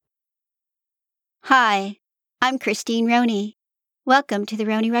Hi, I'm Christine Roney. Welcome to the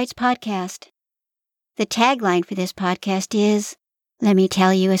Roney Writes Podcast. The tagline for this podcast is, "Let me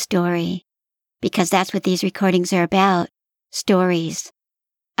tell you a story," because that's what these recordings are about, stories.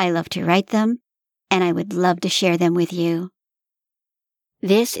 I love to write them, and I would love to share them with you.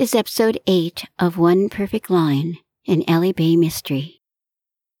 This is episode 8 of One Perfect Line, an Ellie Bay mystery.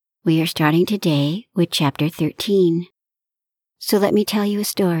 We are starting today with chapter 13. So let me tell you a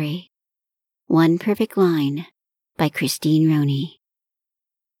story. One Perfect Line by Christine Roney.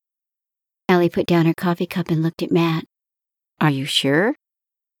 Ellie put down her coffee cup and looked at Matt. "Are you sure?"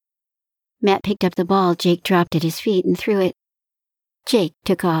 Matt picked up the ball Jake dropped at his feet and threw it. Jake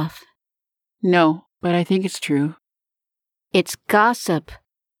took off. "No, but I think it's true." "It's gossip,"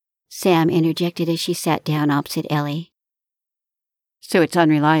 Sam interjected as she sat down opposite Ellie. "So it's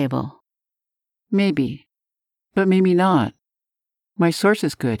unreliable." "Maybe, but maybe not. My source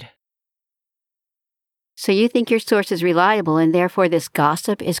is good." "So you think your source is reliable and therefore this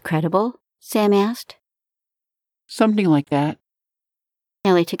gossip is credible?" Sam asked. "Something like that."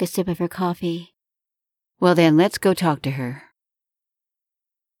 Ellie took a sip of her coffee. "Well then, let's go talk to her."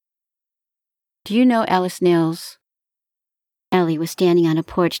 "Do you know Alice Nils?" Ellie was standing on a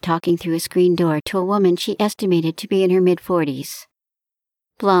porch talking through a screen door to a woman she estimated to be in her mid-40s.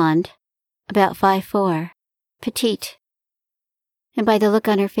 Blonde, about 5'4", petite. And by the look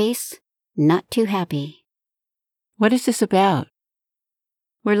on her face, not too happy. "What is this about?"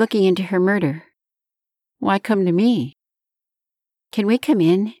 "We're looking into her murder." "Why come to me?" "Can we come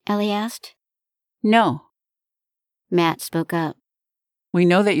in?" Ellie asked. "No." Matt spoke up. "We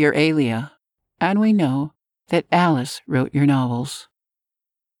know that you're Alia, and we know that Alice wrote your novels."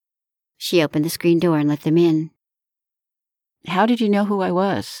 She opened the screen door and let them in. "How did you know who I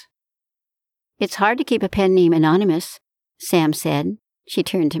was?" "It's hard to keep a pen name anonymous," Sam said. She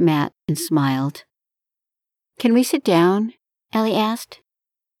turned to Matt and smiled. "Can we sit down?" Ellie asked.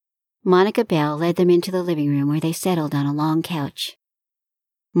 Monica Bell led them into the living room where they settled on a long couch.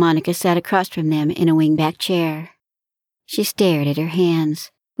 Monica sat across from them in a wing-back chair. She stared at her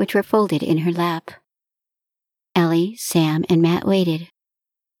hands, which were folded in her lap. Ellie, Sam, and Matt waited.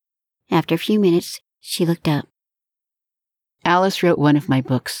 After a few minutes, she looked up. "Alice wrote one of my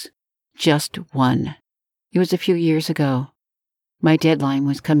books. Just one. It was a few years ago. My deadline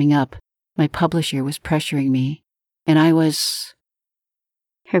was coming up. My publisher was pressuring me, and I was..."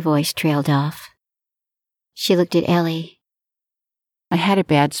 Her voice trailed off. She looked at Ellie. "I had a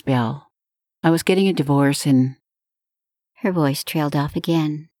bad spell. I was getting a divorce and..." Her voice trailed off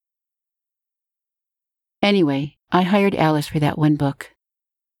again. "Anyway, I hired Alice for that one book.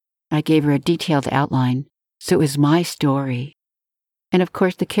 I gave her a detailed outline, so it was my story. And of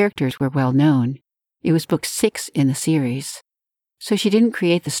course the characters were well known. It was book 6 in the series. So she didn't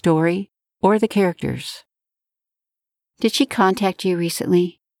create the story or the characters." "Did she contact you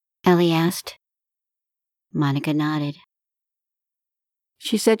recently?" Ellie asked. Monica nodded.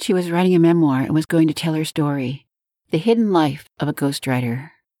 "She said she was writing a memoir and was going to tell her story, the hidden life of a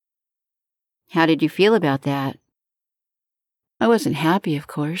ghostwriter." "How did you feel about that?" "I wasn't happy, of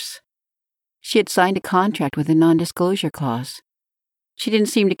course. She had signed a contract with a non-disclosure clause. She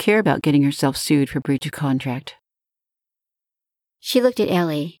didn't seem to care about getting herself sued for breach of contract." She looked at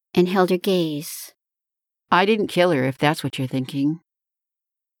Ellie and held her gaze. "I didn't kill her, if that's what you're thinking."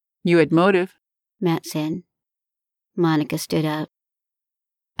 "You had motive." Matt said. Monica stood up.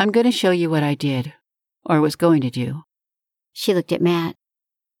 "I'm going to show you what I did, or was going to do." She looked at Matt.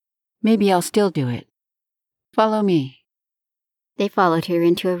 "Maybe I'll still do it. Follow me." They followed her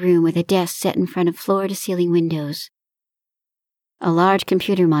into a room with a desk set in front of floor-to-ceiling windows. A large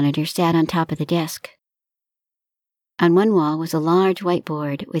computer monitor sat on top of the desk. On one wall was a large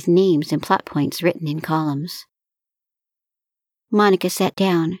whiteboard with names and plot points written in columns. Monica sat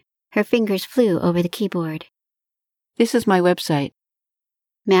down. Her fingers flew over the keyboard. "This is my website."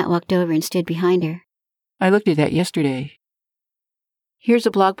 Matt walked over and stood behind her. "I looked at that yesterday." "Here's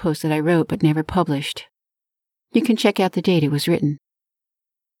a blog post that I wrote but never published. You can check out the date it was written."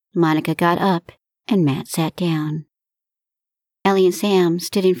 Monica got up and Matt sat down. Ellie and Sam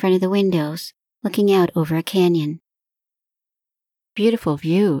stood in front of the windows, looking out over a canyon. "Beautiful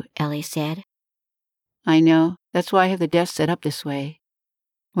view," Ellie said. "I know. That's why I have the desk set up this way.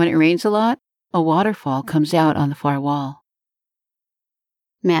 When it rains a lot, a waterfall comes out on the far wall."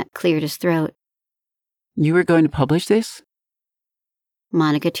 Matt cleared his throat. "You were going to publish this?"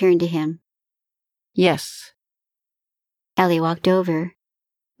 Monica turned to him. "Yes." Ellie walked over.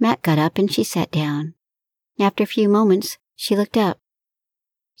 Matt got up and she sat down. After a few moments, she looked up.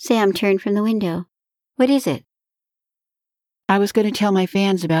 Sam turned from the window. "What is it?" "I was going to tell my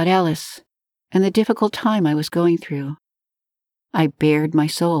fans about Alice. and the difficult time I was going through. I bared my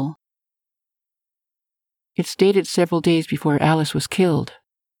soul. It's dated several days before Alice was killed,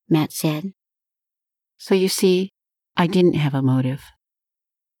 Matt said. so you see, I didn't have a motive.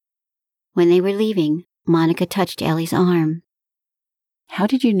 When they were leaving, Monica touched Ellie's arm. How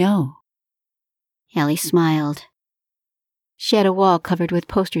did you know? Ellie smiled. She had a wall covered with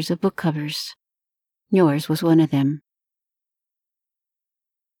posters of book covers. Yours was one of them.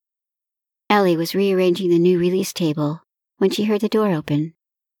 Ellie was rearranging the new release table when she heard the door open.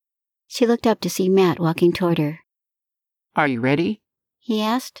 She looked up to see Matt walking toward her. Are you ready? He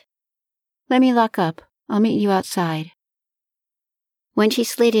asked. Let me lock up. I'll meet you outside. When she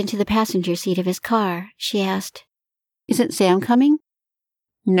slid into the passenger seat of his car, she asked, Isn't Sam coming?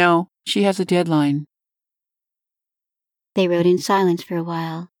 No, she has a deadline. They rode in silence for a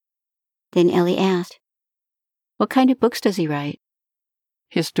while. Then Ellie asked, What kind of books does he write?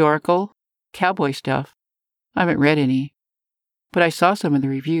 Historical, cowboy stuff. I haven't read any, but I saw some of the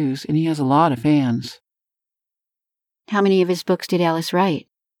reviews and he has a lot of fans. How many of his books did Alice write?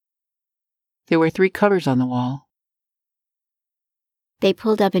 There were 3 covers on the wall. They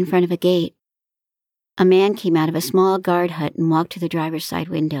pulled up in front of a gate. A man came out of a small guard hut and walked to the driver's side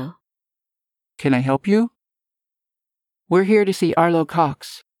window. Can I help you? We're here to see Arlo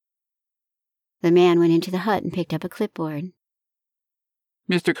Cox. The man went into the hut and picked up a clipboard.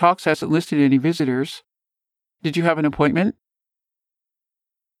 Mr. Cox hasn't listed any visitors. Did you have an appointment?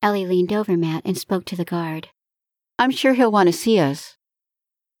 Ellie leaned over Matt and spoke to the guard. I'm sure he'll want to see us.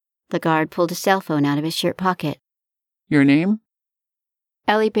 The guard pulled a cell phone out of his shirt pocket. Your name?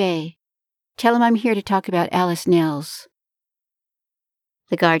 Ellie Bay. Tell him I'm here to talk about Alice Nels.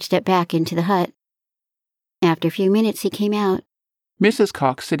 The guard stepped back into the hut. After a few minutes, he came out. Mrs.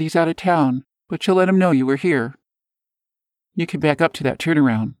 Cox said he's out of town, but she'll let him know you were here. You can back up to that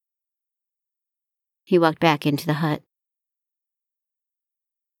turnaround. He walked back into the hut.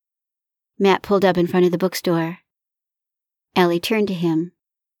 Matt pulled up in front of the bookstore. Ellie turned to him.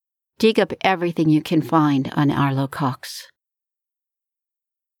 Dig up everything you can find on Arlo Cox.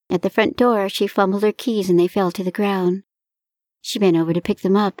 At the front door, she fumbled her keys and they fell to the ground. She bent over to pick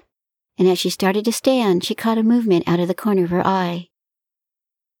them up, and as she started to stand, she caught a movement out of the corner of her eye.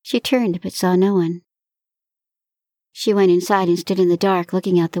 She turned but saw no one. She went inside and stood in the dark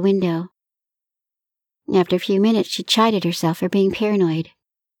looking out the window. After a few minutes, she chided herself for being paranoid.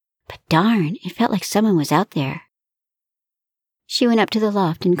 But darn, it felt like someone was out there. She went up to the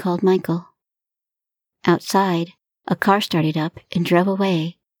loft and called Michael. Outside, a car started up and drove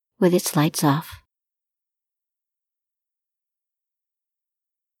away with its lights off.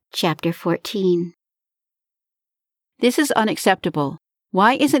 Chapter 14. This is unacceptable.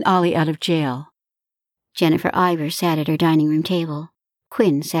 Why isn't Ollie out of jail? Jennifer Ivers sat at her dining room table.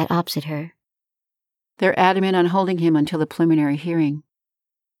 Quinn sat opposite her. They're adamant on holding him until the preliminary hearing.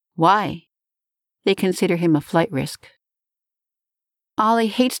 Why? They consider him a flight risk. Ollie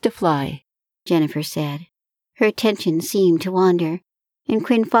hates to fly, Jennifer said. Her attention seemed to wander, and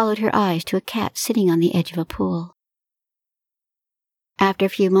Quinn followed her eyes to a cat sitting on the edge of a pool. After a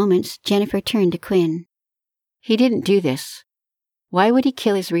few moments, Jennifer turned to Quinn. He didn't do this. Why would he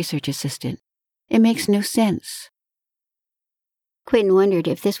kill his research assistant? It makes no sense. Quinn wondered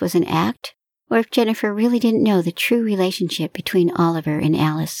if this was an act, or if Jennifer really didn't know the true relationship between Oliver and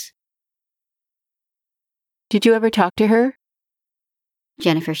Alice. Did you ever talk to her?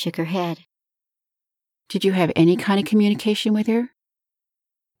 Jennifer shook her head. Did you have any kind of communication with her?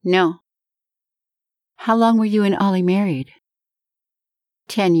 No. How long were you and Ollie married?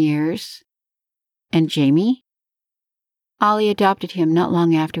 10 years. And Jamie? Ollie adopted him not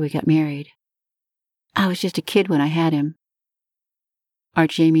long after we got married. I was just a kid when I had him. Are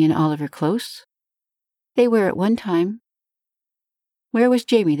Jamie and Oliver close? They were at one time. Where was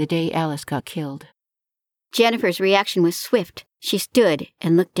Jamie the day Alice got killed? Jennifer's reaction was swift. She stood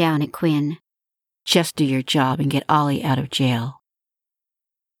and looked down at Quinn. Just do your job and get Ollie out of jail.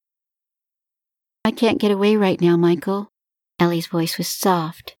 I can't get away right now, Michael. Ellie's voice was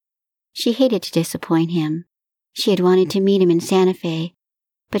soft. She hated to disappoint him. She had wanted to meet him in Santa Fe,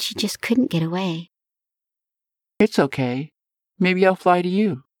 but she just couldn't get away. It's okay. Maybe I'll fly to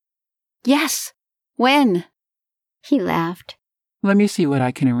you. Yes! When? He laughed. Let me see what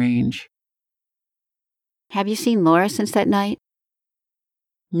I can arrange. Have you seen Laura since that night?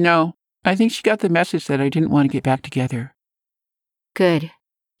 No, I think she got the message that I didn't want to get back together. Good.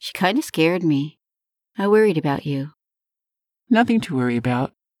 She kind of scared me. I worried about you. Nothing to worry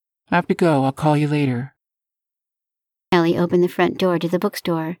about. I have to go. I'll call you later. Ellie opened the front door to the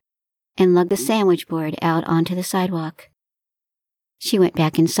bookstore and lugged the sandwich board out onto the sidewalk. She went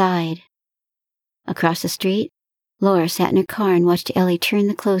back inside. Across the street, Laura sat in her car and watched Ellie turn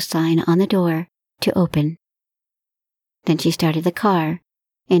the close sign on the door to open. Then she started the car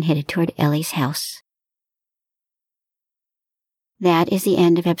and headed toward Ellie's house. That is the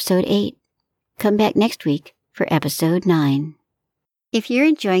end of episode 8. Come back next week for episode 9. If you're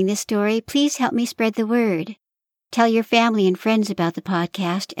enjoying this story, please help me spread the word. Tell your family and friends about the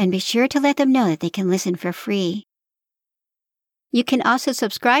podcast and be sure to let them know that they can listen for free. You can also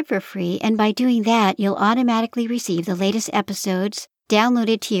subscribe for free, and by doing that, you'll automatically receive the latest episodes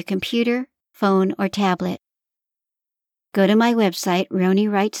downloaded to your computer, phone, or tablet. Go to my website,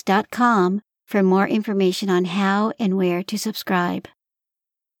 ronywrites.com, for more information on how and where to subscribe.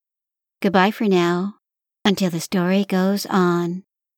 Goodbye for now, until the story goes on.